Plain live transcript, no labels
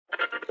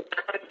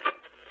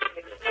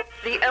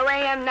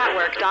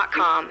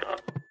TheOAMNetwork.com.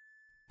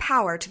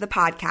 Power to the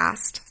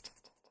podcast.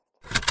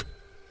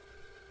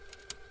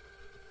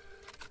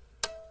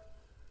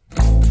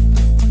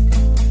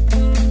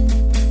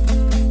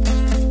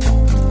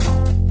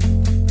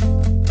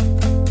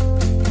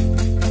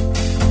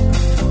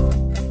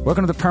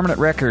 Welcome to the Permanent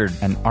Record,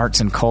 an arts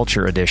and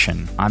culture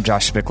edition. I'm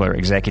Josh Spickler,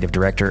 Executive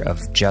Director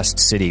of Just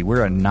City.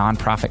 We're a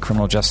nonprofit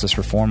criminal justice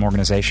reform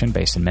organization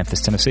based in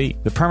Memphis, Tennessee.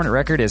 The Permanent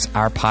Record is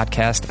our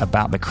podcast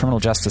about the criminal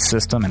justice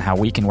system and how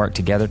we can work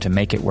together to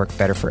make it work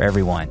better for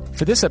everyone.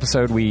 For this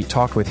episode, we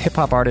talked with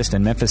hip-hop artist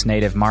and Memphis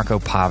native Marco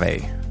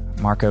Pavè.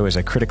 Marco is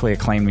a critically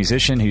acclaimed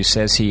musician who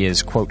says he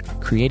is, quote,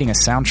 creating a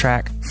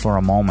soundtrack for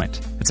a moment.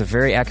 It's a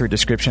very accurate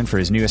description for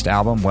his newest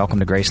album,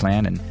 Welcome to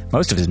Graceland, and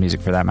most of his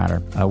music for that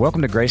matter.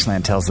 Welcome to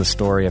Graceland tells the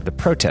story of the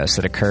protests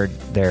that occurred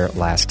there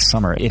last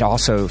summer. It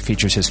also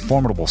features his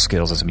formidable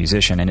skills as a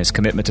musician and his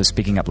commitment to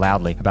speaking up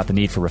loudly about the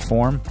need for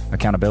reform,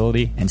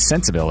 accountability, and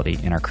sensibility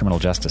in our criminal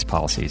justice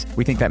policies.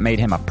 We think that made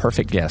him a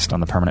perfect guest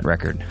on the Permanent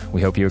Record. We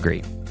hope you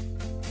agree.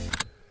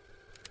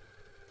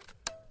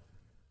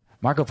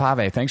 Marco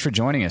Pavè, thanks for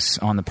joining us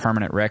on the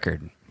Permanent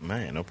Record.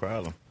 Man, no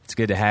problem. It's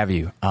good to have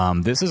you.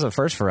 This is a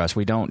first for us.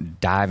 We don't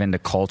dive into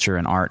culture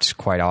and arts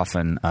quite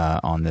often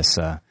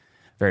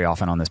very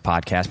often on this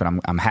podcast, but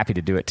I'm happy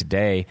to do it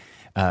today.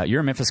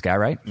 You're a Memphis guy,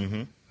 right?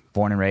 Mm-hmm.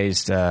 Born and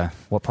raised,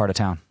 what part of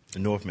town?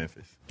 North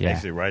Memphis. Yeah.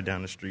 Actually, right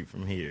down the street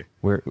from here.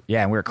 We're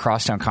at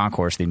Crosstown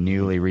Concourse, the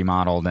newly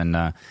remodeled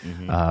and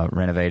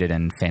renovated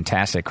and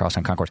fantastic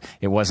Crosstown Concourse.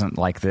 It wasn't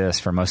like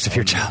this for most of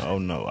your childhood. Oh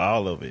no,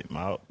 all of it.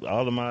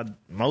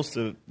 Most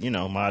of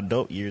my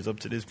adult years up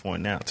to this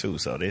point now too.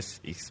 So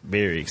it's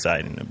very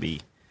exciting to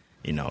be,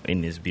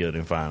 in this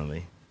building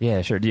finally.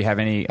 Yeah, sure. Do you have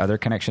any other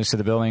connections to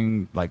the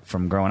building, like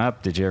from growing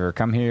up? Did you ever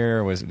come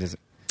here?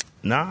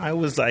 Nah, it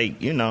was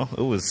like it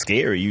was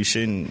scary. You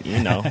shouldn't,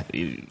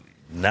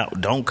 No,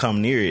 don't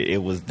come near it.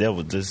 That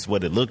was just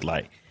what it looked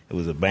like. It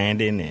was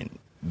abandoned and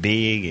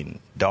big and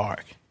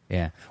dark.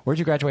 Yeah. Where'd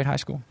you graduate high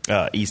school?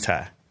 East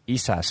High.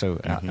 East High, so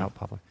out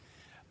public.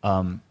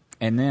 And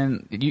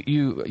then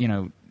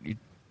you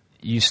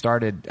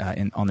started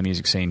on the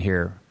music scene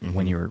here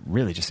when you were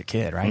really just a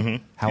kid, right?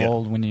 Mm-hmm. How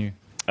old when you?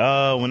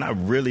 When I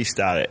really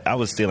started, I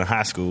was still in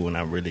high school when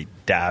I really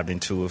dived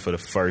into it for the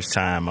first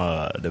time.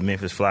 The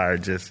Memphis Flyer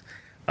just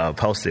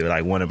posted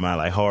like one of my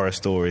like horror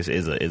stories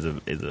is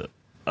a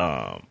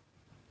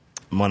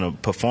one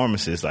of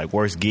performances, like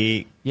worst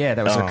gig. Yeah,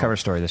 that was a cover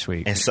story this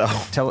week. And so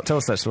tell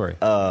us that story.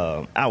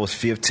 I was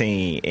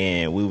 15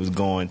 and we was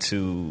going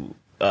to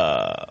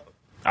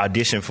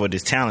audition for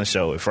this talent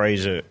show at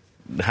Fraser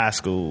High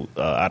School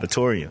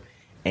auditorium,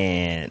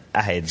 and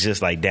I had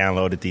just like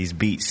downloaded these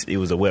beats. It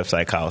was a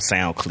website called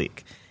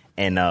SoundClick,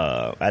 and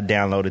I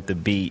downloaded the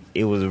beat.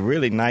 It was a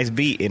really nice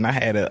beat, and I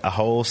had a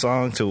whole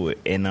song to it,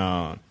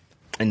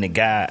 and the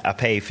guy, I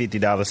paid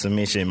 $50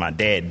 submission. My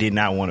dad did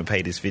not want to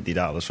pay this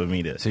 $50 for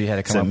me to So you had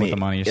to come submit. up with the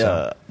money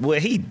yourself? Well,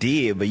 he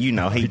did, but he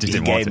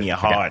gave me a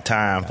hard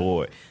time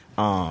for it.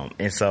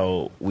 And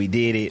so we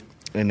did it,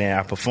 and then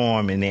I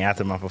performed, and then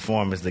after my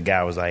performance, the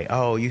guy was like,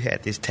 oh, you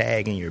had this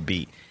tag in your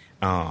beat.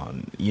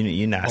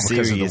 You're not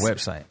serious. Because of the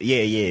website. Yeah,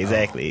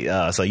 exactly.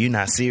 So you're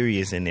not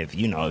serious, and if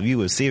you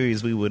were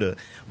serious, we would have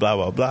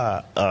blah, blah,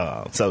 blah.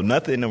 So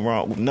nothing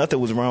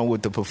was wrong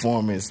with the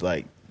performance,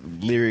 like,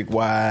 lyric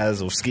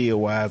wise or skill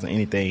wise or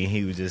anything.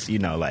 He was just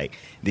like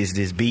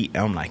this beat.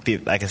 I'm like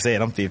I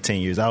said, I'm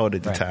 15 years old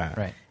at the time,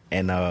 right?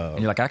 And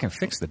you're like, I can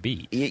fix the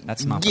beat.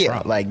 That's not the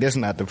problem. Like that's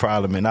not the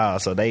problem at all.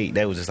 So they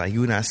was just like,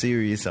 you're not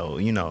serious, so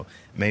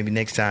maybe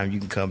next time you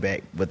can come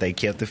back. But they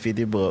kept the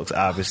 $50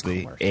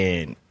 obviously,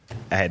 and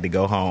I had to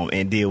go home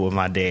and deal with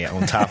my dad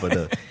on top of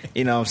the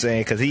you know what I'm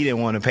saying, because he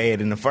didn't want to pay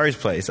it in the first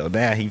place. So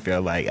now he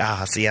felt like,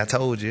 see, I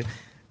told you.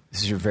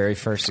 This is your very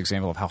first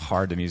example of how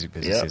hard the music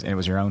business is, and it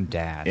was your own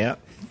dad. Yep.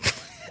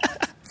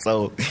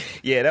 So,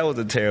 yeah, that was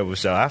a terrible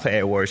show. I've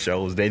had worse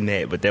shows than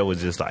that, but that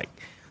was just like,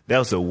 that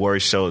was the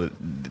worst show to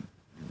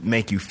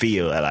make you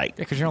feel like.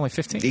 Yeah, because you're only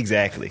 15.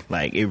 Exactly.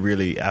 Like, it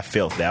really, I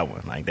felt that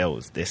one. Like,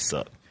 that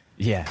sucked.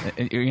 Yeah.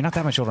 You're not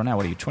that much older now.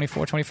 What are you,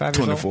 24, 25 years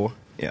old? 24,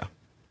 yeah.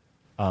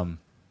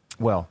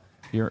 Well,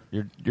 you're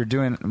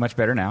doing much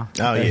better now.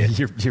 Oh, yeah.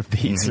 Your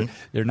beats,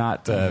 they're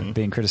not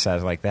being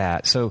criticized like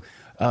that. So,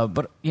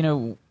 but,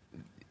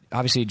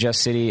 obviously,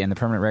 Just City and the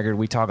Permanent Record,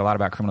 we talk a lot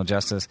about criminal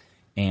justice,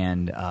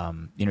 and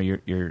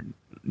your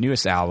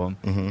newest album,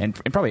 and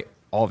probably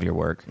all of your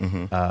work,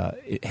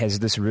 it has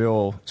this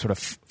real sort of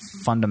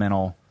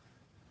fundamental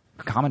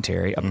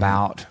commentary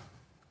about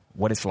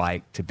what it's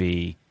like to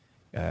be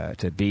a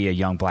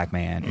young black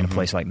man in a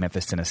place like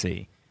Memphis,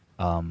 Tennessee.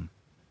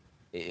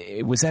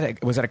 Was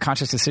that a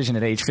conscious decision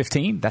at age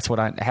 15? That's what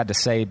I had to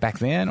say back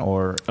then,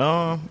 or?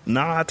 No,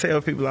 I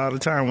tell people all the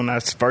time when I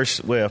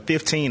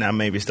 15, I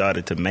maybe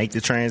started to make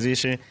the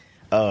transition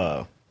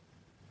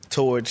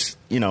towards,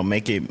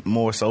 make it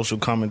more social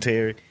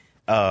commentary.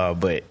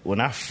 But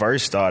when I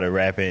first started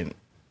rapping,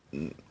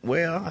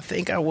 well, I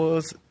think I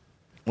was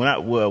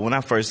when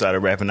I first started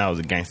rapping, I was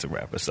a gangster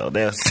rapper. So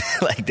that's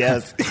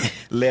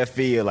left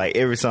field. Like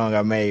every song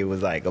I made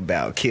was like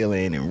about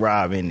killing and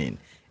robbing and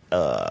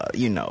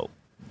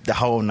the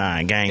whole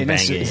nine, gang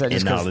banging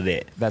and all of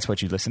that. That's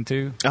what you listened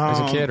to as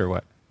a kid, or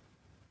what?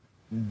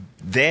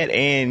 That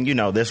and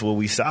that's what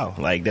we saw.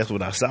 Like that's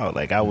what I saw.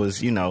 Like I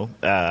was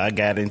I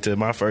got into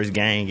my first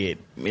gang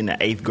in the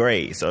 8th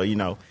grade. So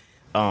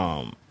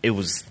it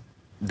was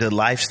the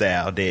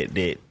lifestyle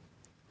that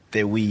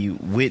we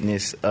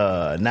witnessed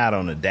not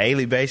on a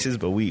daily basis,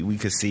 but we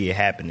could see it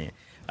happening.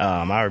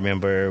 I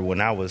remember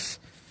when I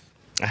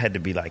had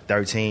to be like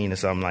 13 or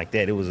something like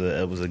that. It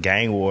was a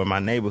gang war in my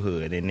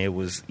neighborhood, and it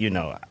was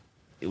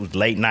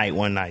late night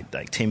one night,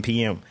 like 10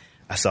 p.m.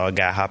 I saw a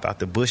guy hop out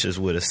the bushes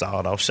with a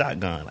sawed-off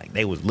shotgun. Like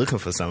they was looking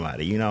for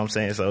somebody. You know what I'm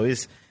saying? So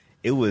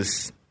it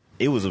was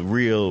a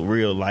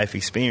real life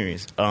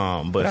experience.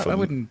 But I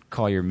wouldn't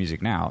call your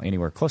music now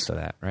anywhere close to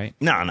that, right?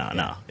 No.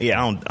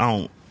 Yeah, I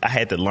don't. I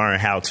had to learn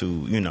how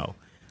to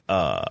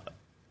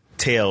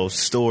tell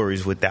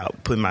stories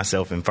without putting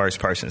myself in first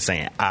person,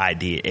 saying I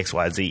did X,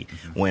 Y, Z.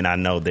 Mm-hmm. When I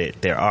know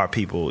that there are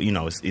people,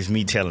 it's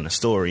me telling a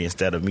story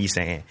instead of me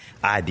saying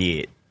I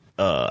did.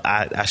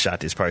 I shot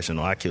this person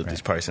or I killed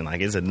this person. Like,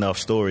 there's enough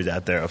stories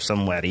out there of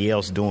somebody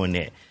else doing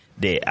that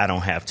I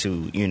don't have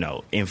to,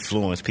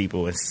 influence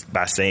people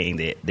by saying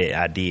that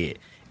I did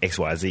X,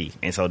 Y, Z.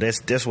 And so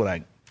that's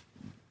what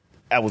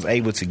I was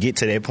able to get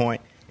to that point.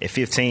 At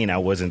 15, I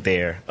wasn't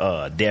there,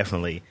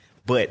 definitely.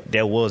 But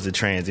there was a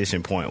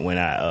transition point when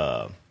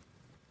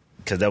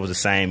because that was the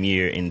same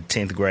year in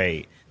 10th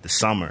grade, the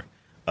summer,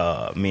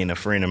 me and a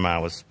friend of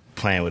mine was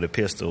playing with a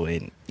pistol,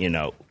 and,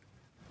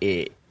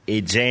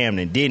 it jammed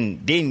and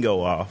didn't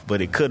go off,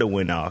 but it could have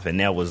went off, and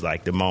that was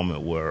like the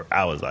moment where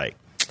I was like,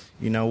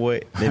 you know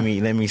what? Let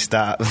me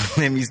stop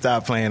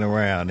playing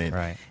around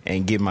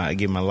and get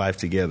my life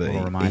together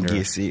and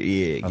get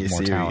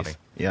serious.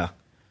 Yeah.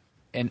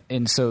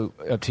 And so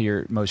up to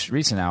your most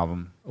recent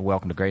album,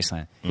 Welcome to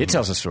Graceland, it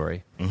tells a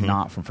story,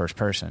 not from first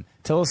person.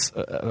 Tell us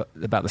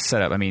about the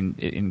setup. I mean,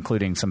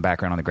 including some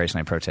background on the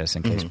Graceland protests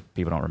in case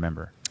people don't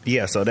remember.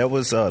 Yeah, so that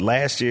was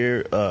last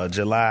year,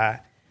 July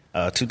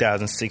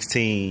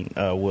 2016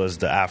 was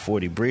the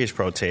I-40 bridge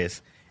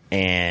protest,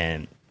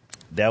 and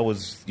that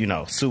was,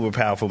 super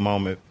powerful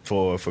moment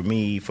for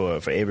me, for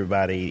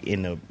everybody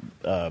in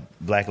the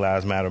Black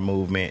Lives Matter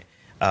movement.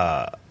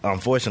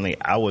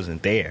 Unfortunately, I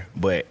wasn't there,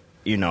 but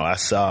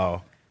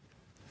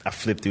I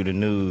flipped through the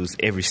news,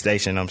 every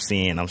station I'm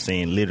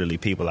seeing literally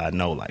people I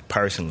know, like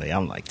personally.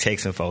 I'm like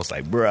texting folks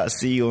like, bro, I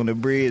see you on the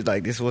bridge,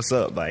 like this what's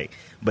up, like,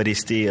 but it's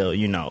still,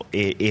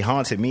 it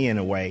haunted me in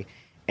a way.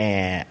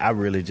 And I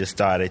really just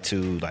started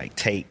to like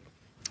take,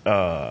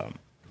 in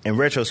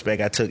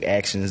retrospect, I took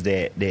actions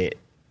that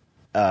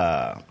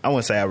I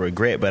wouldn't say I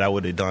regret, but I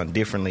would have done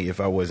differently if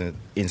I wasn't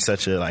in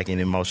such an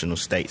emotional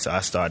state. So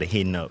I started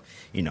hitting up,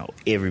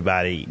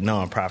 everybody,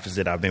 nonprofits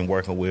that I've been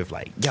working with,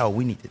 like, yo,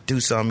 we need to do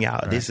something, y'all.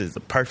 Right. This is the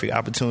perfect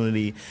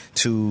opportunity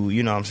to,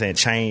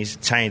 change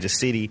the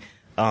city,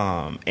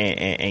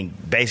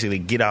 and basically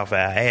get off our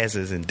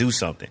asses and do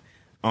something.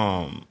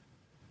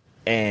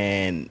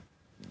 And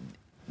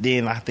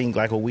then I think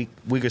like a week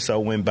or so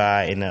went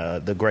by, and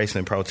the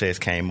Graceland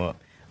protest came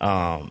up.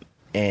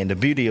 And the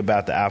beauty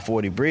about the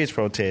I-40 bridge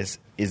protest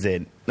is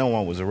that no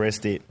one was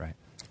arrested, right.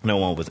 No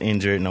one was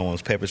injured, no one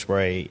was pepper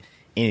sprayed,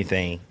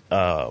 anything.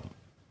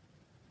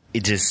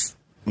 It just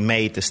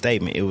made the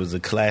statement. It was a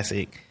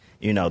classic.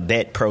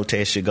 That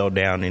protest should go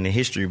down in the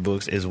history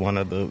books as one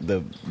of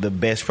the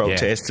best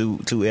protests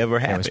to ever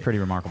happen. It was pretty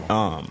remarkable.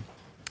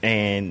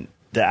 And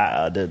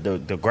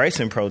the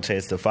Graceland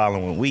protest the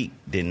following week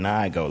did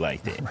not go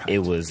like that. Right. It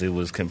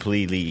was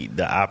completely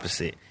the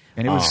opposite.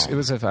 And it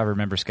was, if I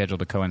remember, scheduled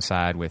to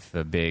coincide with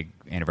the big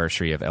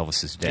anniversary of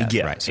Elvis's death,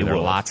 yeah, right? So there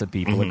were lots of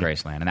people at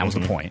Graceland, and that was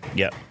the point.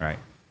 Yep. Right.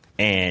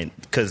 And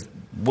because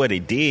what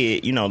it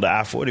did, the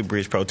I-40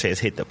 bridge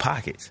protest hit the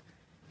pockets.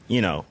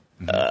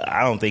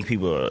 I don't think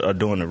people are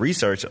doing the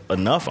research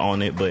enough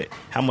on it, but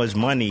how much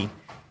money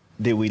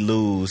did we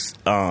lose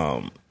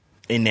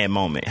in that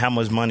moment? How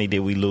much money did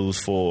we lose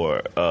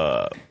for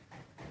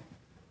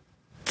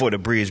the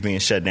bridge being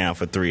shut down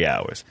for 3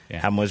 hours? Yeah.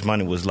 How much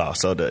money was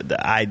lost? So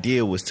the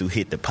idea was to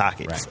hit the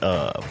pockets,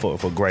 right.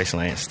 For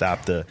Graceland,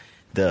 stop the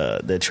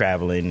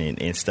traveling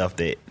and stuff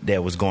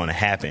that was going to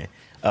happen.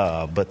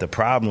 But the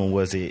problem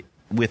was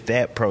with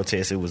that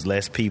protest, it was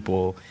less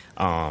people.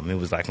 It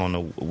was like on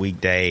a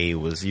weekday. It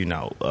was,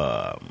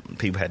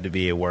 people had to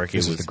be at work.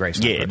 This was the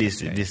Graceland protest.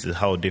 This is a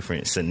whole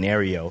different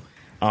scenario.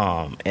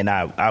 And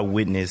I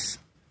witnessed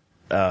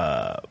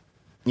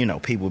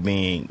people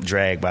being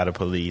dragged by the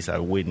police. I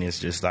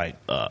witnessed just like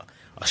a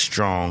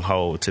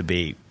stronghold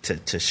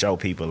to show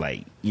people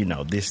like,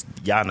 this,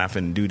 y'all not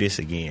finna do this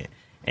again.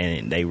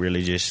 And they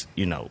really just,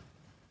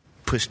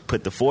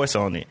 put the force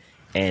on it.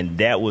 And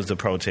that was the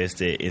protest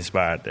that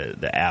inspired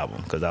the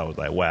album, because I was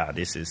like, wow,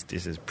 this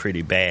is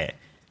pretty bad.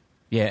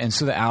 Yeah, and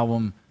so the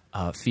album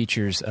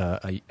features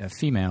a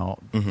female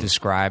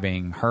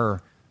describing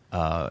her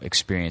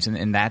experience,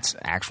 and that's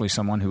actually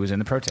someone who was in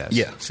the protest.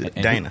 Yeah,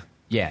 Dana.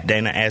 Yeah.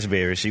 Dana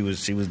Ashbury, she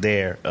was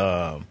there.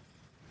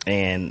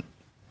 And,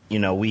 you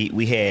know, we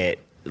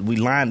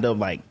lined up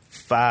like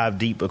 5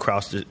 deep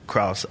across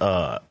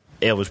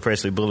Elvis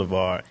Presley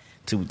Boulevard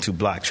to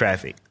block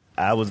traffic.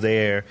 I was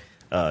there,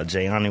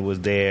 Jayani was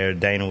there,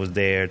 Dana was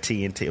there,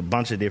 TNT, a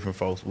bunch of different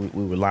folks.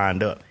 We were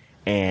lined up,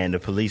 and the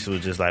police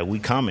was just like, we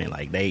coming.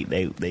 Like,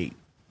 they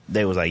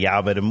was like,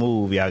 y'all better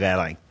move. Y'all got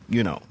like,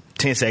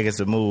 10 seconds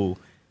to move.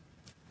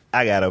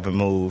 I got up and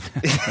moved.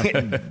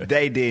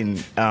 They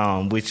didn't,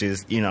 which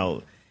is,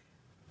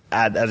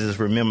 I just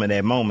remember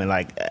that moment.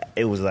 Like,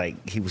 it was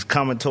like he was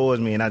coming towards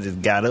me, and I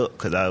just got up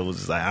because I was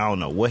just like, I don't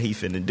know what he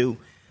finna do.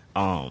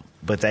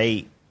 But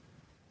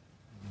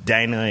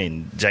Dana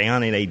and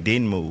Jayani, they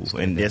didn't move,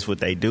 and that's what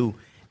they do.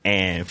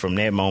 And from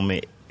that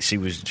moment, she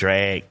was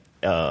dragged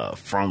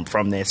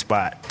from that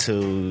spot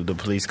to the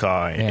police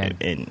car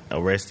and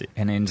arrested.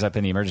 And ends up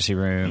in the emergency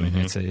room, and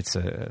it's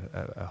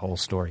a whole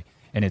story.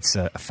 And it's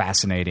a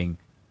fascinating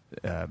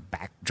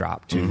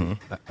backdrop to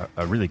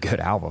a really good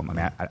album. I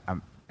mean,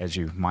 I'm, as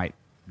you might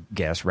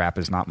guess, rap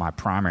is not my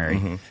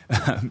primary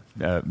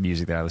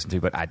music that I listen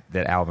to, but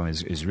that album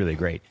is really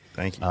great.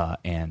 Thank you.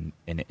 And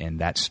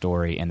that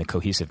story and the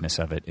cohesiveness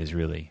of it is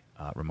really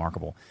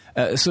remarkable.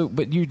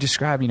 But you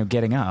described,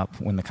 getting up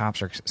when the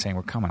cops are saying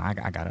we're coming. I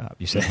got up.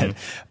 You said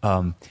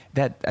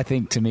that I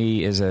think to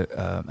me is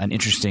an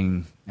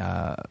interesting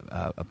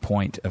a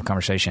point of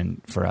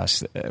conversation for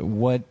us.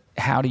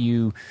 How do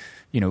you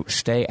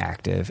stay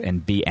active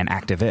and be an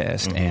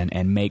activist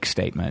and make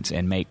statements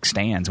and make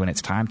stands when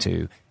it's time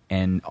to,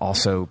 and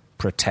also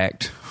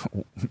protect,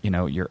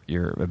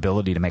 your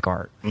ability to make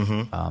art.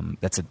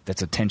 That's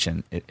a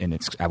tension, and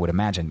it's, I would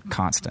imagine,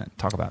 constant.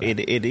 Talk about it.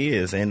 It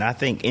is, and I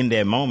think in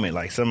that moment,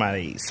 like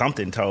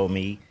something told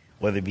me,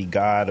 whether it be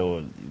God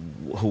or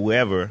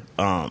whoever,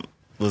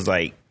 was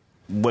like,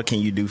 what can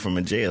you do from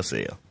a jail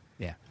cell?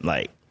 Yeah,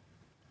 like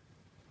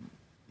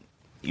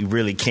you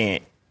really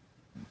can't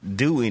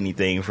do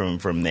anything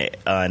from that,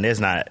 and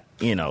there's not,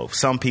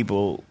 some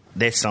people.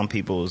 That's some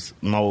people's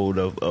mode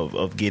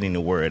of getting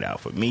the word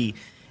out. For me,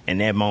 in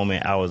that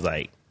moment, I was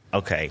like,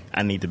 okay,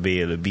 I need to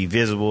be able to be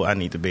visible. I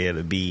need to be able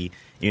to be,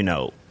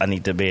 I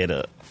need to be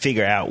able to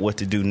figure out what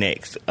to do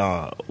next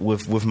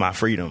with my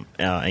freedom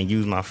and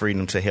use my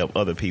freedom to help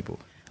other people.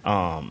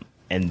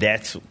 And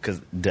that's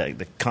because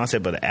the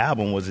concept of the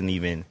album wasn't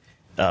even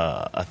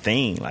a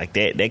thing like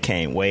that. That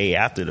came way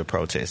after the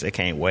protest. That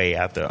came way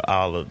after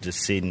all of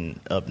just sitting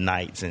up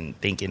nights and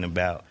thinking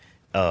about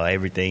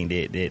everything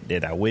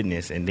that I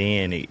witnessed, and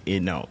then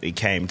it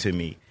came to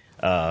me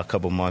a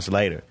couple months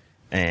later,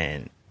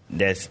 and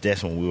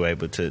that's when we were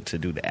able to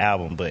do the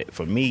album. But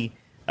for me,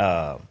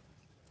 I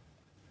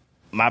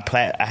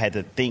had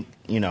to think,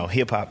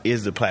 hip hop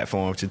is the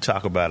platform to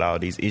talk about all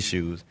these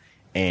issues,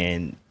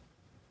 and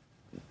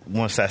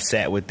once I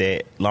sat with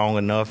that long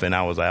enough, and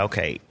I was like,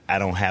 okay, I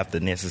don't have to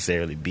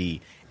necessarily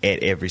be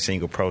at every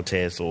single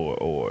protest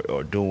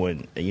or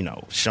doing,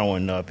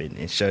 showing up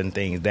and shutting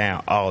things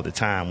down all the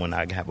time when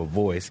I have a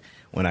voice,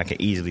 when I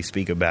can easily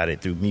speak about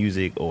it through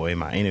music or in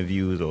my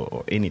interviews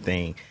or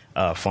anything,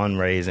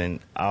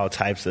 fundraising,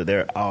 there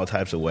are all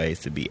types of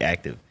ways to be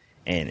active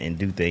and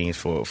do things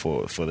for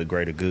the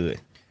greater good.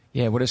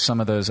 Yeah. What are some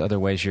of those other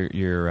ways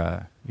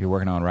you're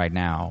working on right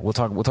now? We'll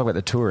talk about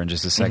the tour in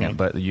just a second,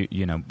 but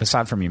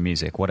aside from your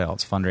music, what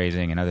else?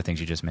 Fundraising and other things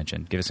you just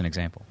mentioned. Give us an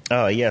example.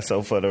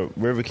 So for the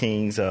River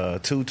Kings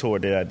 2 tour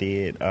that I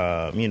did,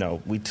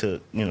 we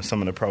took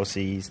some of the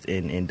proceeds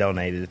and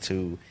donated it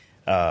to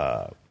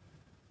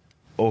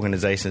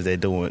organizations that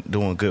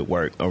doing good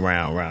work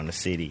around the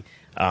city.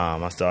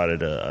 I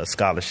started a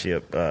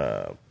scholarship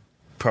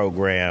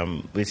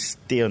program. It's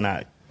still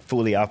not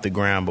fully off the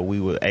ground, but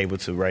we were able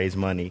to raise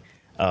money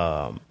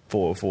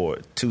for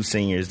 2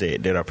 seniors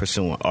that are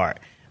pursuing art,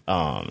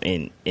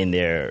 in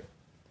their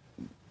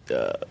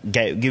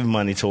give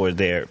money towards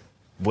their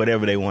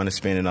whatever they want to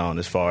spend it on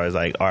as far as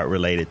like art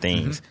related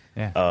things.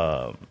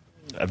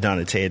 I've done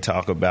a TED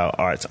Talk about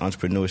arts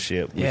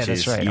entrepreneurship, which that's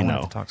is right. I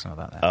want to talk some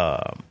about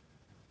that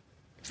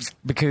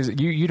because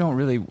you don't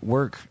really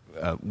work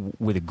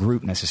with a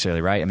group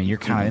necessarily, right? I mean, you're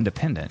kind of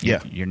independent.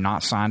 You're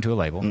not signed to a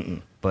label.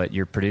 But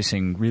you're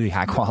producing really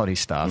high quality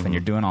stuff, and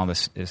you're doing all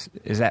this. Is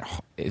that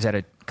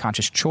a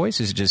conscious choice?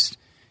 Is it just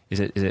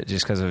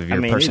because of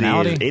your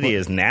personality? It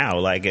is now.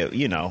 Like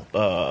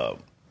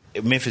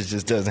Memphis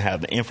just doesn't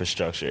have the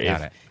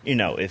infrastructure.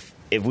 If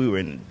we were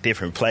in a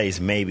different place,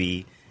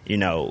 maybe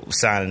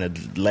signing a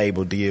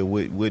label deal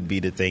would be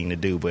the thing to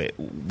do. But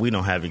we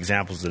don't have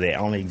examples of that.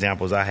 Only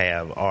examples I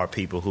have are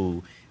people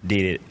who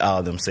did it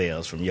all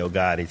themselves, from Yo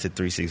Gotti to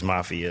 3 6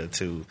 Mafia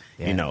to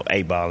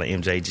 8Ball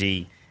and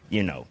MJG.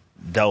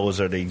 Those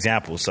are the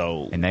examples.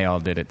 And they all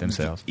did it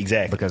themselves.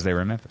 Exactly. Because they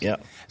were in Memphis.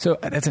 Yep. So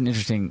that's an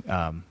interesting,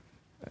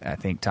 I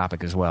think,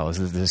 topic as well,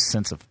 is this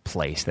sense of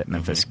place that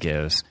Memphis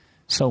gives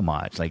so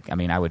much. Like, I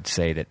mean, I would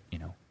say that,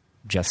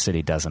 Just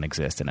City doesn't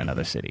exist in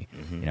another city.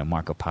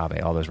 Marco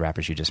Pavè, all those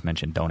rappers you just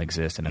mentioned don't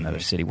exist in another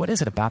city. What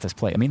is it about this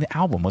place? I mean, the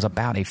album was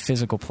about a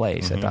physical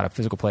place, about a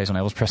physical place on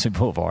Elvis Presley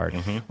Boulevard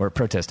where a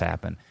protest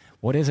happened.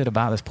 What is it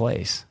about this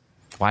place?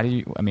 Why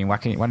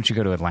don't you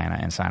go to Atlanta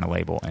and sign a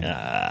label? And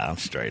I'm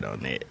straight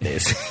on that.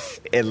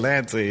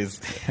 Atlanta is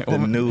the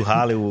new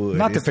Hollywood.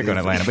 Not to pick on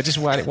Atlanta, but just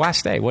why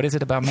stay? What is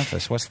it about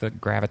Memphis? What's the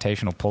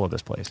gravitational pull of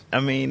this place?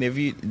 I mean, if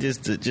you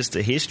just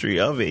the history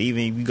of it,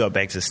 even if you go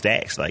back to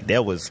Stax, like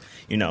that was,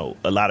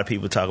 a lot of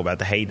people talk about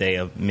the heyday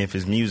of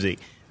Memphis music.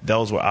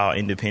 Those were all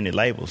independent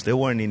labels. There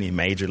weren't any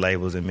major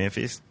labels in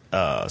Memphis.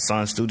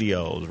 Sun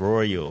Studios,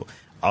 Royal,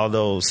 all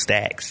those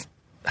Stax,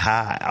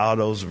 High, all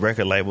those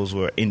record labels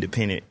were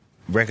independent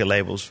record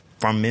labels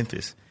from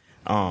Memphis.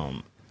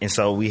 And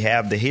so we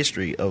have the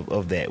history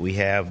of that. We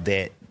have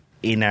that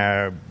in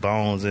our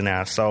bones, in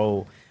our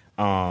soul.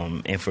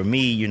 And for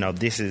me,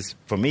 this is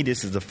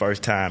the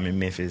first time in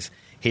Memphis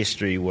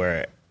history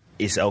where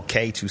it's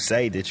okay to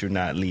say that you're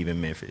not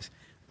leaving Memphis.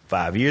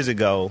 5 years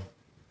ago,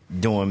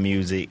 doing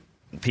music,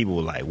 people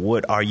were like,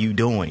 "What are you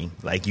doing?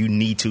 Like, you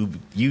need to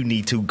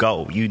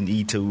go. You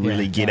need to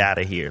really get out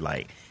of here."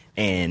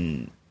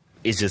 And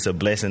it's just a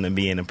blessing to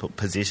be in a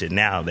position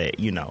now that,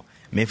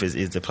 Memphis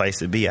is the place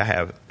to be. I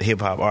have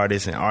hip-hop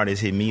artists and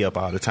artists hit me up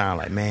all the time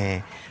like,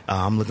 "Man,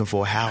 I'm looking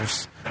for a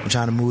house. I'm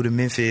trying to move to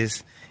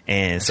Memphis."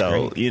 And that's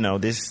so,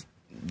 great. This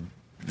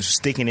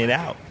sticking it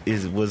out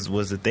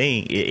was the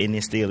thing, and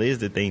it still is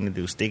the thing to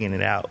do, sticking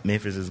it out.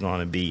 Memphis is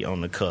going to be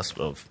on the cusp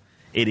of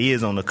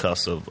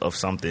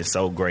something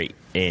so great,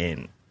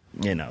 and,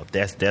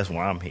 that's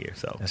why I'm here.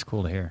 So that's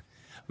cool to hear.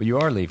 Well, you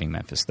are leaving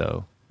Memphis,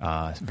 though.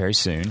 Very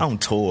soon. On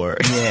tour.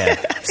 Yeah.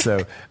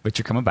 But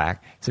you're coming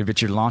back. But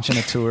you're launching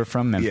a tour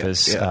from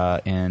Memphis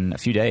in a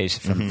few days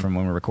from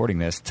when we're recording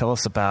this. Tell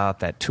us about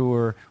that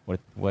tour.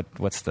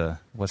 What's the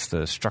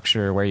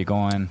structure? Where are you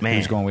going? Man,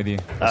 who's going with you?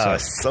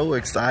 So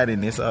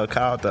exciting. It's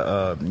called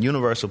the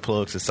Universal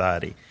Plug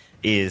Society.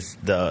 Is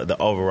the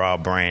overall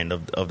brand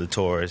of the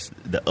tour. It's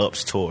the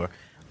UPS tour.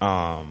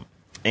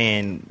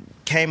 And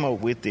came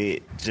up with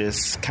it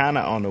just kind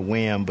of on a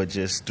whim, but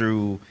just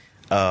through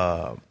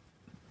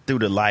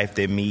the life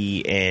that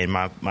me and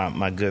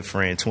my good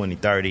friend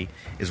 2030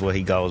 is what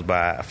he goes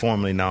by,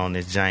 formerly known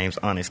as James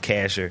Honest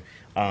Casher,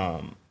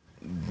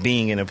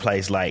 being in a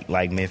place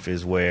like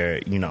Memphis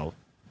where,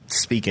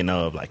 speaking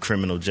of like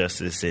criminal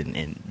justice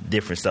and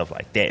different stuff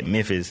like that,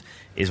 Memphis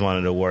is one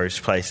of the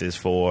worst places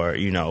for,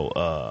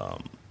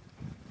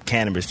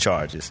 cannabis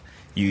charges.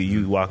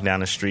 You walk down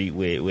the street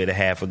with a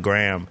half a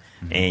gram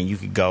and you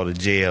could go to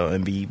jail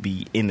and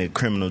be in the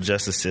criminal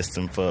justice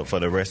system for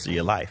the rest of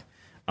your life.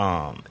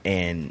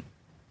 And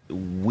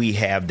we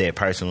have that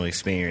personal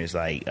experience,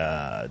 like,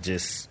 I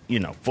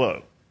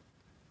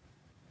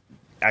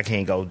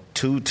can't go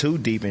too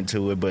deep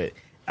into it, but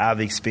I've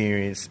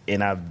experienced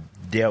and I've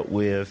dealt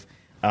with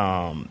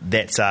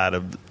that side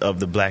of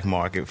the black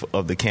market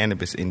of the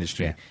cannabis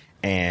industry. Yeah.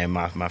 And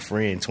my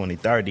friend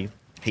 2030,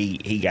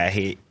 he got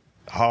hit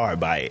hard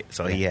by it.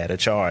 So he had a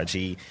charge.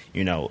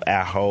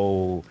 Our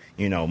whole,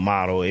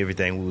 model,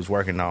 everything we was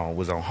working on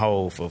was on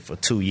hold for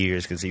 2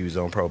 years because he was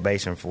on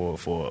probation for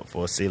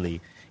a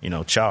silly,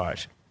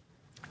 charge.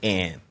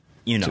 And,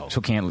 So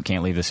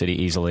can't leave the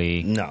city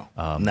easily. No,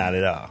 not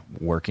at all.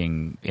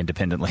 Working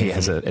independently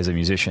as a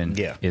musician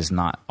is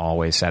not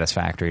always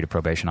satisfactory to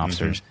probation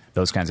officers.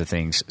 Those kinds of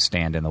things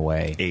stand in the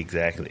way.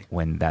 Exactly.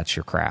 When that's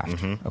your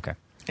craft. Okay.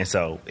 And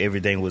so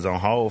everything was on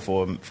hold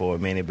for a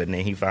minute, but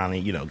then he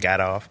finally, got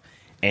off.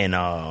 And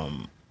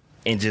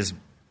just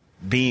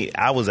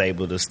I was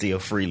able to still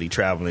freely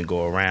travel and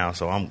go around.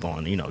 So I'm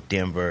going,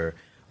 Denver,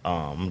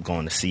 I'm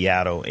going to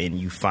Seattle, and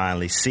you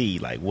finally see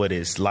like what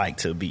it's like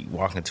to be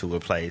walking to a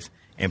place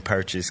and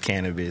purchase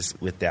cannabis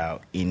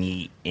without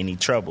any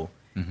trouble.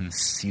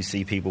 You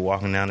see people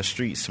walking down the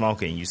street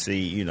smoking. You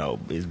see,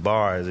 it's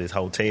bars, it's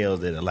hotels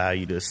that allow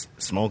you to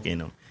smoke in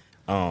them.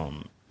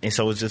 And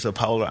so it's just a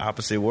polar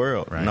opposite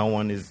world. Right. No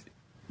one is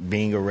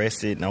being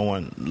arrested. No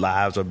one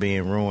lives are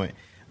being ruined.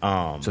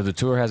 So the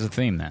tour has a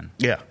theme then?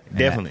 Yeah,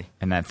 definitely.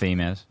 And that theme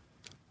is?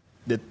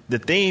 The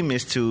theme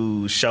is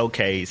to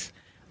showcase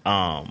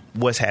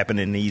what's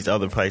happening in these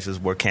other places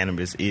where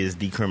cannabis is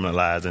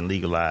decriminalized and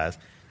legalized,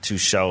 to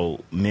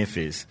show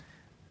Memphis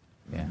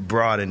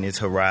broaden its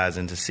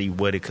horizon to see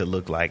what it could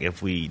look like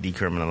if we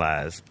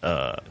decriminalize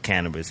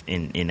cannabis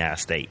in our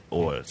state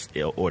or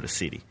the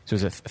city. So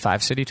is it a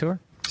 5-city tour?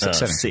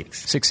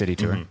 6-city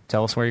tour.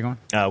 Tell us where you're going.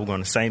 We're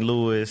going to St.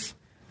 Louis,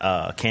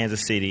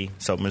 Kansas City,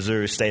 so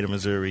Missouri, state of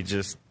Missouri,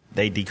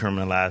 they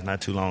decriminalized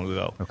not too long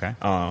ago. Okay.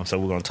 So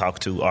we're going to talk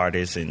to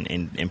artists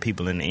and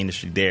people in the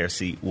industry there,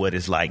 see what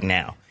it's like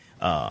now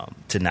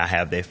to not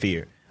have that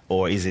fear.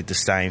 Or is it the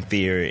same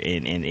fear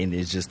and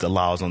it's just the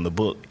laws on the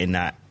book and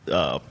not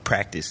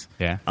practice?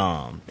 Yeah.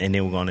 And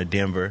then we're going to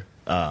Denver,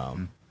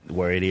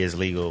 where it is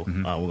legal.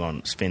 We're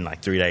going to spend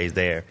like 3 days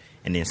there.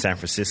 And then San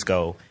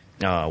Francisco,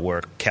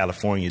 where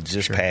California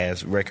just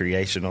passed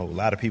recreational. A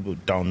lot of people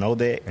don't know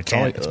that.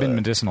 It's been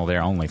medicinal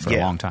there only for a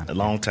long time. A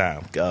long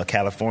time.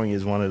 California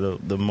is one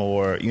of the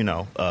more,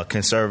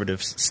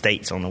 conservative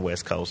states on the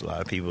West Coast. A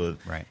lot of people,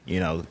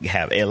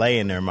 have L.A.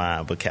 in their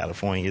mind, but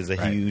California is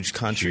a huge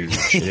country.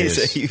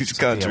 It's a huge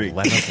country. The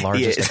 11th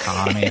largest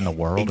economy in the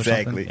world.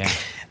 Exactly. Or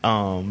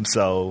something? Yeah.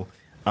 So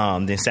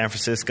then San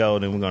Francisco,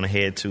 then we're going to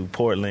head to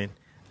Portland,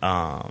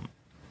 and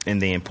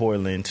then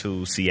Portland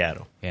to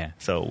Seattle. Yeah.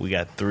 So we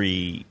got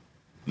 3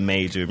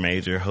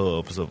 major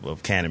hubs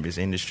of cannabis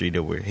industry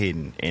that we're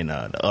hitting, and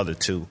the other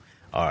 2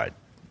 are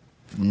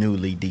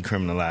newly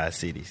decriminalized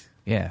cities.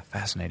 Yeah,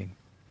 fascinating.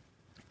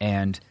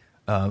 And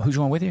who's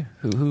going with you?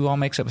 Who all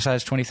makes up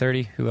besides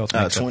 2030? Who else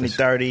makes up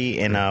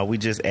 2030, and we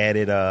just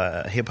added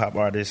hip-hop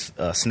artist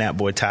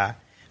Snapboy Ty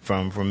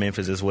from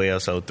Memphis as well.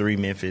 So 3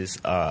 Memphis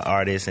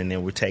artists, and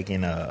then we're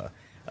taking a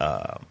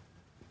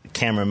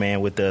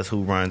cameraman with us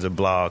who runs a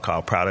blog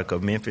called Product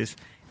of Memphis,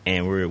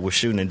 and we're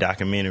shooting a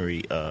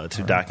documentary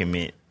to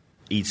document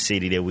each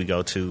city that we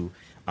go to.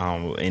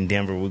 In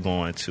Denver, we're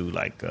going to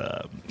like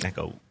a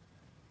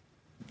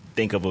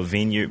think of a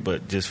vineyard,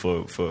 but just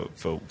for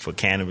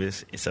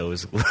cannabis. So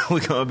we're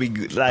gonna be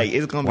like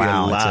it's gonna be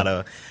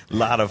a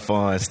lot of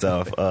fun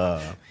stuff.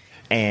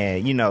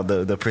 And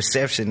the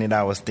perception that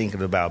I was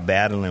thinking about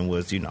battling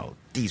was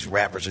these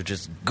rappers are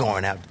just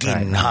going out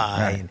getting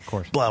high and of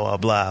course. Blah blah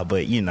blah.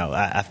 But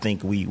I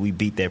think we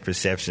beat that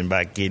perception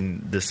by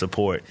getting the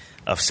support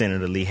of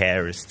Senator Lee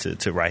Harris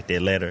to write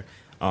that letter,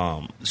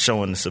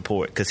 showing the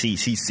support because he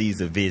sees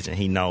the vision.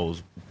 He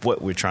knows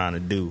what we're trying to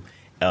do.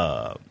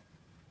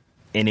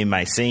 And it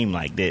might seem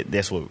like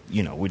that's what,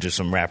 we're just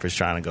some rappers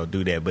trying to go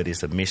do that, but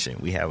it's a mission.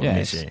 We have a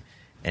mission,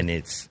 and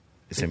it's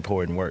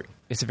important work.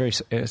 It's a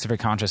very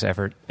conscious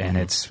effort, and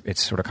it's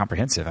sort of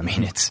comprehensive. I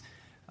mean, it's,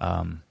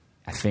 I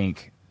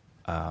think,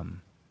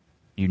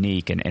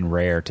 unique and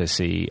rare to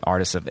see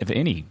artists of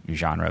any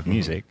genre of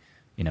music,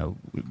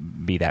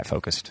 be that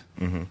focused.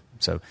 Mm-hmm.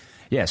 So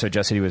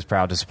Just City was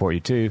proud to support you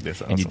too. That's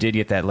awesome. And you did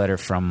get that letter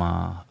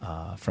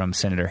from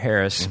Senator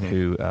Harris,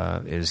 who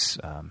is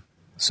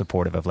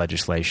supportive of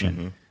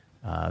legislation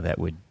that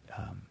would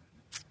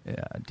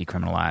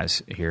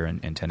decriminalize here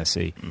in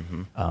Tennessee.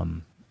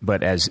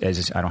 But as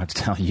I don't have to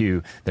tell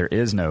you, there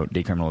is no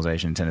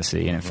decriminalization in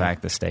Tennessee. And in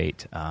fact, the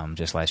state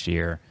just last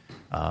year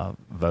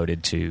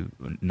voted to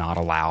not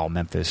allow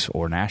Memphis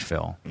or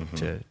Nashville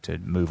to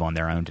move on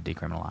their own to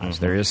decriminalize.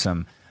 There is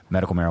some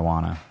medical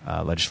marijuana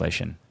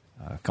legislation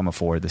coming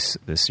forward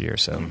this year,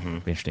 so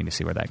it'll be interesting to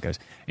see where that goes.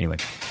 Anyway,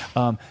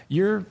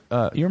 you're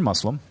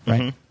Muslim,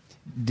 right?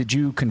 Did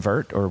you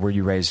convert, or were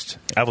you raised?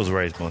 I was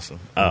raised Muslim.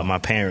 My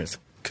parents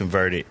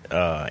converted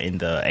in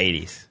the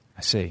 80s.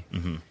 I see.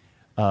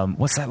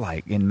 What's that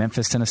like in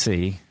Memphis,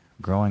 Tennessee,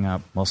 growing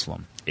up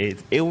Muslim?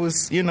 It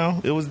was, it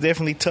was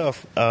definitely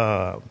tough.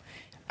 I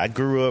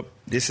grew up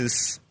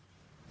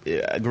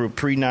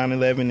pre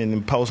 9/11 and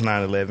then post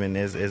 9/11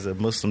 as a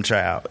Muslim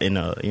child in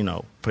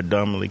a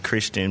predominantly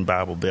Christian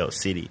Bible Belt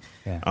city.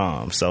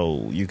 Yeah.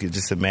 So you could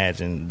just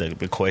imagine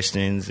the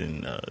questions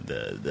and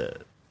the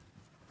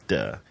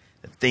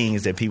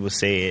things that people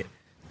said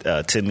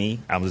to me.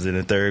 I was in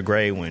the 3rd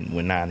grade when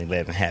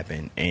 9/11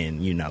 happened,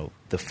 and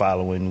the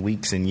following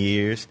weeks and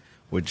years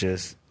were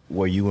just,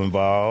 were you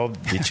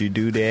involved? Did you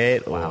do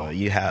that? Wow. Or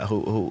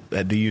who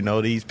do you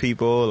know these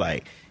people?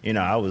 Like,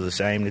 I was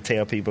ashamed to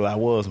tell people I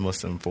was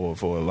Muslim for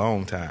a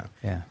long time.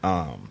 Yeah.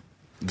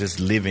 Just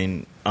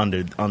living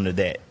under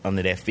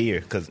that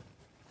fear, because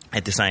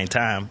at the same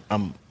time,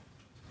 the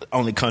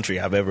only country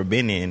I've ever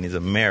been in is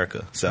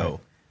America. So. Right.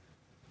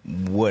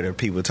 What are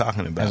people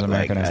talking about? As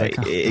American as they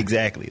come.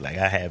 Exactly. Like,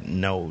 I have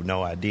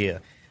no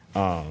idea.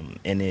 And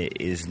it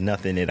is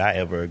nothing that I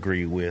ever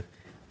agree with.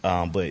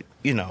 But,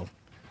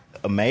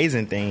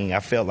 amazing thing, I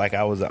felt like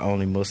I was the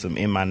only Muslim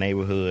in my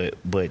neighborhood.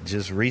 But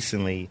just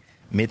recently,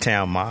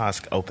 Midtown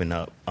Mosque opened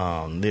up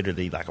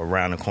literally like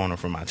around the corner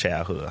from my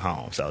childhood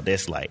home. So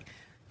that's like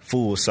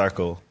full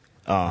circle.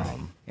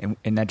 And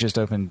that just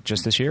opened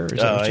just this year? Or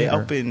is that it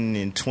opened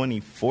in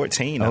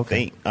 2014, I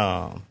think.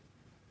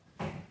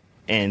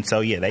 And so,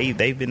 yeah,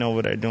 they've been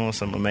over there doing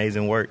some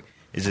amazing work.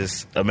 It's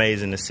just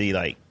amazing to see,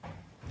 like,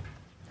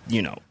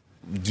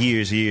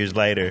 years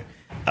later,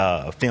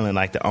 feeling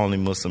like the only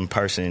Muslim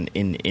person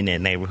in that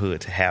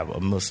neighborhood to have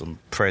a Muslim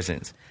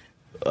presence,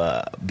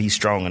 be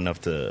strong enough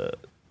to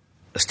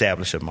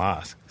establish a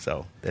mosque.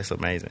 So that's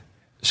amazing.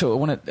 So I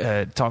want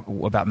to talk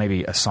about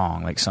maybe a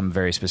song, like some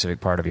very specific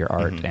part of your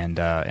art, and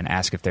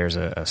ask if there's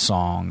a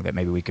song that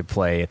maybe we could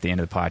play at the end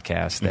of the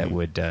podcast that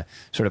would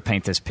sort of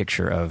paint this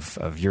picture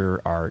of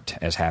your art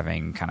as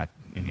having kind of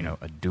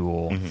a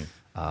dual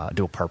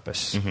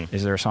purpose.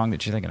 Is there a song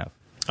that you're thinking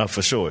of?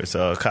 For sure. It's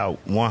called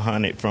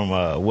 100 from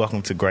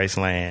Welcome to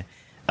Graceland.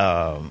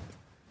 I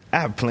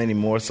have plenty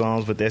more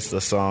songs, but that's the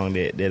song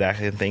that I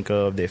can think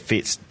of that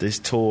fits this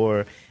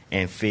tour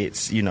and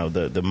fits,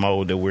 the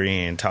mode that we're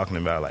in, talking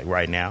about like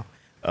right now.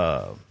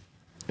 And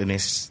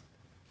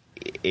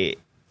the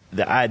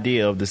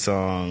idea of the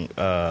song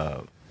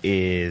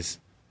is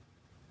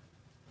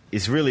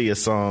it's really a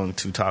song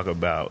to talk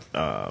about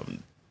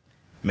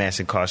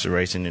mass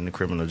incarceration in the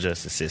criminal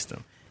justice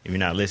system. If you're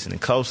not listening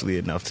closely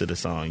enough to the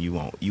song, you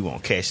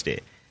won't catch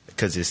that,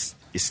 because it's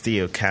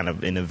still kind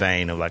of in the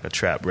vein of like a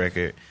trap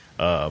record,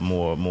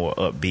 more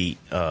upbeat,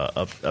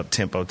 up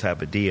tempo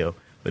type of deal.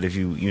 But if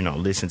you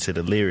listen to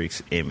the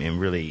lyrics and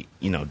really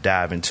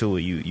dive into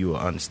it, you will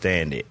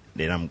understand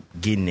that I'm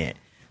getting at.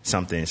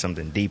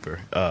 something deeper.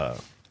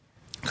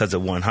 Because the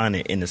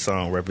 100 in the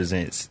song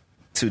represents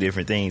two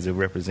different things. It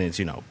represents,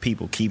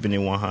 people keeping it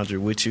 100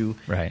 with you,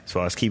 right, as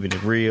far as keeping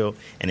it real,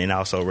 and it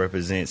also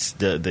represents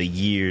the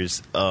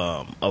years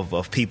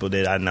of people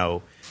that I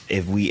know.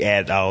 If we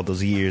add all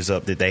those years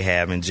up that they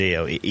have in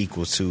jail, it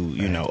equals to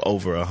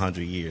over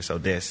 100 years. So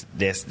that's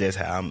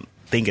how I'm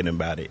thinking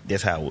about it.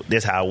 That's how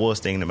I was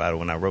thinking about it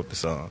when I wrote the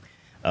song.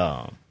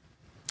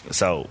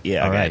 So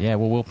yeah, all right, yeah.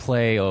 Well, we'll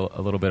play a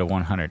little bit of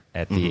 100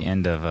 at the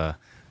end of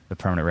the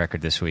permanent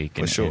record this week,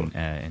 for sure.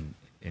 And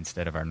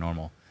instead of our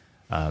normal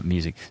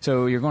music.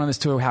 So you're going on this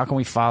tour. How can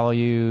we follow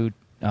you?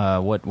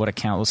 What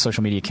account? What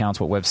social media accounts?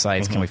 What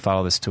websites can we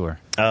follow this tour?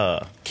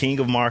 King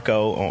of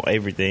Marco on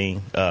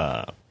everything.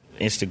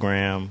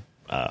 Instagram,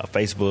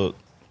 Facebook,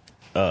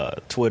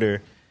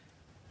 Twitter.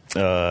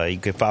 You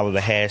can follow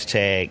the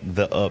hashtag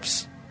the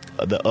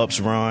Ups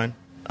Run,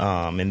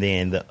 and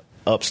then the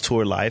Ups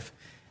Tour Life.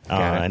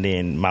 And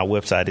then my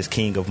website is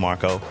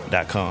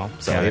kingofmarco.com.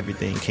 So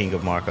everything King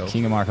of Marco.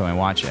 King of Marco, and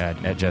watch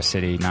at Just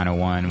City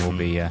 901. We'll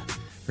be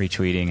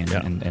retweeting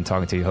and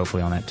talking to you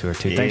hopefully on that tour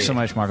too. Thanks so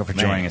much, Marco, for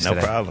joining us today.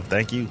 No problem.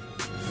 Thank you.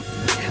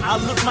 I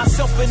look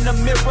myself in the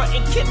mirror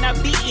and cannot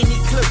be any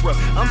clearer.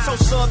 I'm so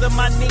southern,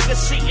 my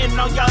niggas shitting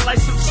on y'all like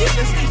some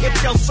chickens.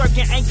 If your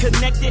circuit ain't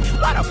connected,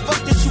 why the fuck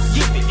did you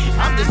give it?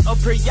 I'm just up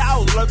here,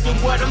 y'all lurking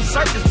where them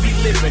circles be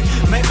living.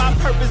 May my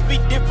purpose be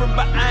different,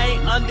 but I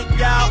ain't under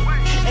y'all.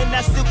 And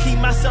I still keep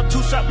myself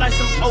too sharp like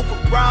some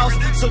overalls.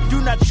 So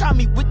do not try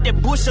me with that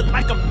bullshit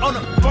like I'm on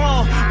a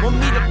phone. Want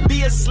me to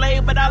be a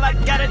slave, but all I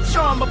got a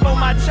charm up on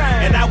my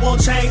chain. And I won't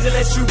change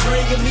unless you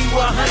bringing me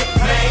 100,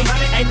 man.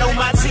 Ain't no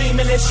my team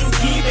unless you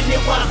keeping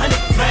it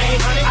 100, man.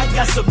 I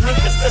got some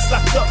niggas that's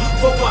locked up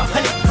for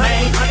 100,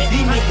 man.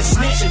 These niggas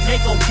snitching, they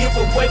gon' give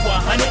away 100,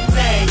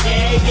 man.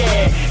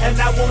 Yeah. And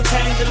I won't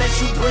change unless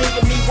you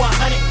bringing me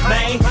 100,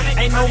 man.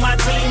 Ain't no my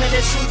team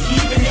unless you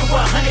keeping it 100,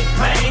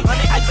 man.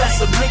 I got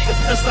some niggas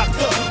that's locked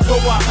up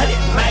for 100,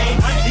 man.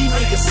 These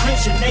niggas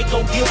snitching, they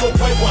gon' give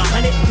away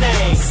 100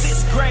 names.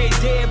 6th grade,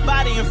 dead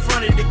body in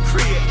front of the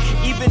crib.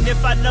 Even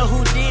if I know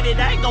who did it,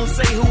 I ain't gon'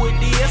 say who it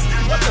is.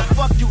 What the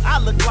fuck do I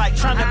look like?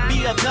 Trying to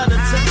be another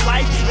to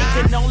life. It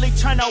can only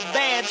turn out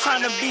bad,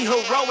 trying to be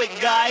heroic,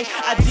 guy.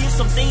 I did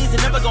some things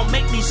that never gonna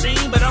make me sing,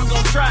 but I'm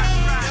gonna try.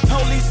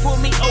 Police pull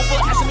me over,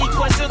 asking me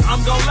questions, I'm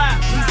gon' lie.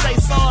 He say,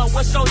 son,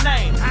 what's your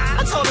name?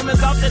 I told him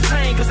it's off the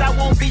chain, cause I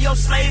won't be your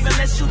slave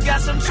unless you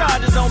got some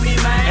charges on me,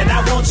 man. And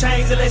I won't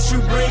change unless you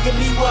bringing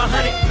me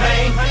 100,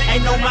 man.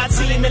 Ain't no my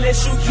team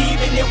unless you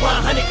keeping it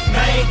 100,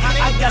 man.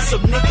 I got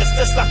some niggas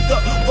that's locked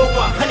up for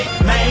 100,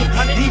 man.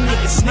 These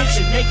niggas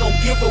snitching, they gon'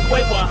 give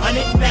away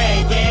 100,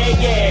 man.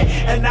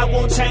 Yeah. And I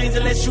won't change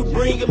unless you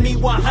bringing me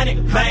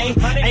 100, man.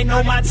 Ain't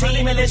no my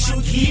team unless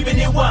you keeping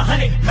it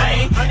 100,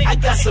 man. I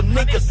got some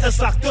niggas that's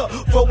locked up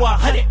for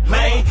 100,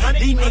 man.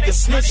 These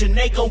niggas snitching,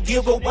 they gon'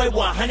 give away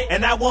 100.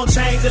 And I won't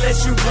change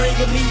unless you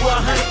bringing me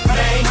 100,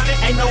 man.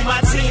 Ain't no my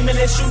team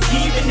unless you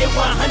keeping it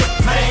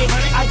 100, man.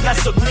 I got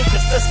some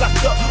niggas that's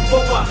locked up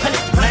for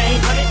 100, man.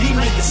 These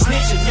niggas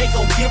snitching, they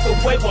gon' give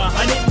away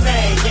 100,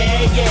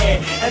 man. Yeah.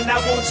 And I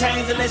won't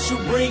change unless you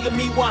bringing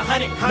me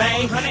 100,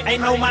 man.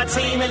 Ain't no my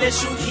team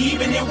unless you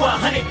keeping it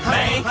 100,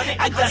 man.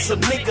 I got some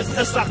niggas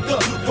that's locked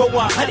up for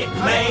 100,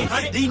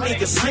 man. These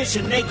niggas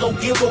snitching, they gon'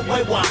 give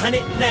away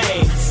 100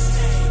 names.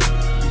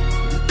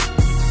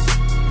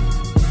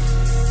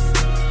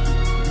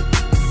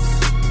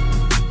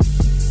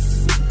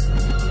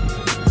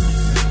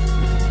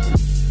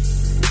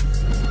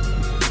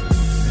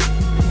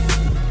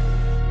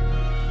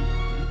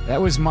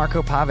 That was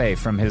Marco Pavè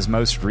from his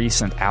most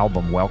recent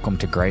album, Welcome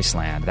to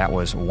Graceland. That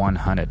was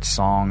 100,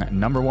 song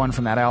number 1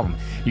 from that album.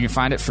 You can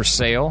find it for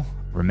sale.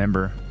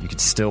 Remember, you can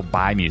still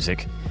buy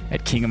music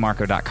at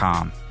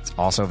kingofmarco.com. It's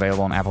also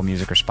available on Apple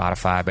Music or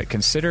Spotify, but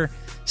consider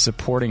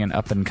supporting an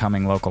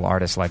up-and-coming local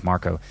artist like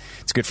Marco.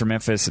 It's good for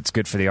Memphis. It's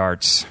good for the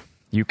arts.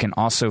 You can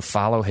also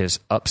follow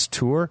his Ups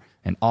tour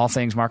and all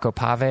things Marco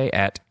Pavè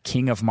at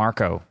King of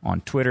Marco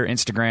on Twitter,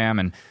 Instagram,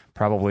 and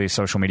probably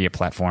social media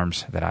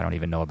platforms that I don't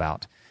even know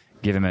about.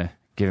 Give him a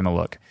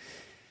look.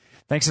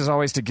 Thanks as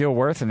always to Gil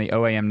Worth and the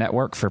OAM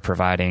Network for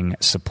providing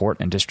support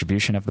and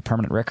distribution of the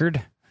permanent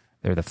record.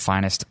 They're the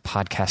finest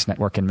podcast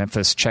network in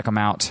Memphis. Check them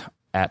out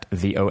at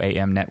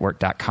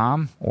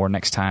theoamnetwork.com, or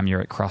next time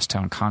you're at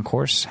Crosstown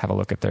Concourse, have a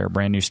look at their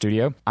brand new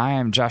studio. I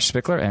am Josh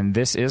Spickler, and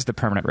this is The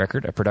Permanent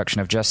Record, a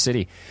production of Just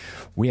City.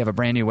 We have a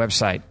brand new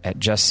website at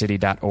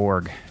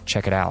justcity.org.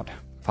 Check it out.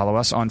 Follow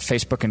us on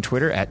Facebook and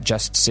Twitter at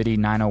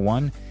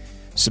JustCity901.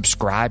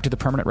 Subscribe to The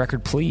Permanent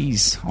Record,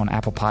 please, on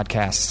Apple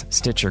Podcasts,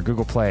 Stitcher,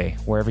 Google Play,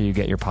 wherever you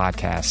get your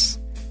podcasts.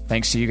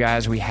 Thanks to you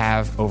guys, we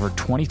have over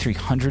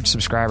 2,300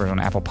 subscribers on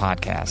Apple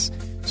Podcasts.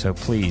 So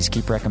please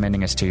keep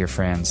recommending us to your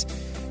friends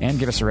and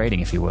give us a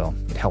rating, if you will.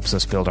 It helps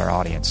us build our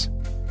audience.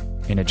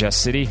 In a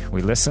Just City,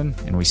 we listen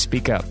and we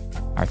speak up.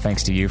 Our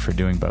thanks to you for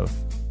doing both.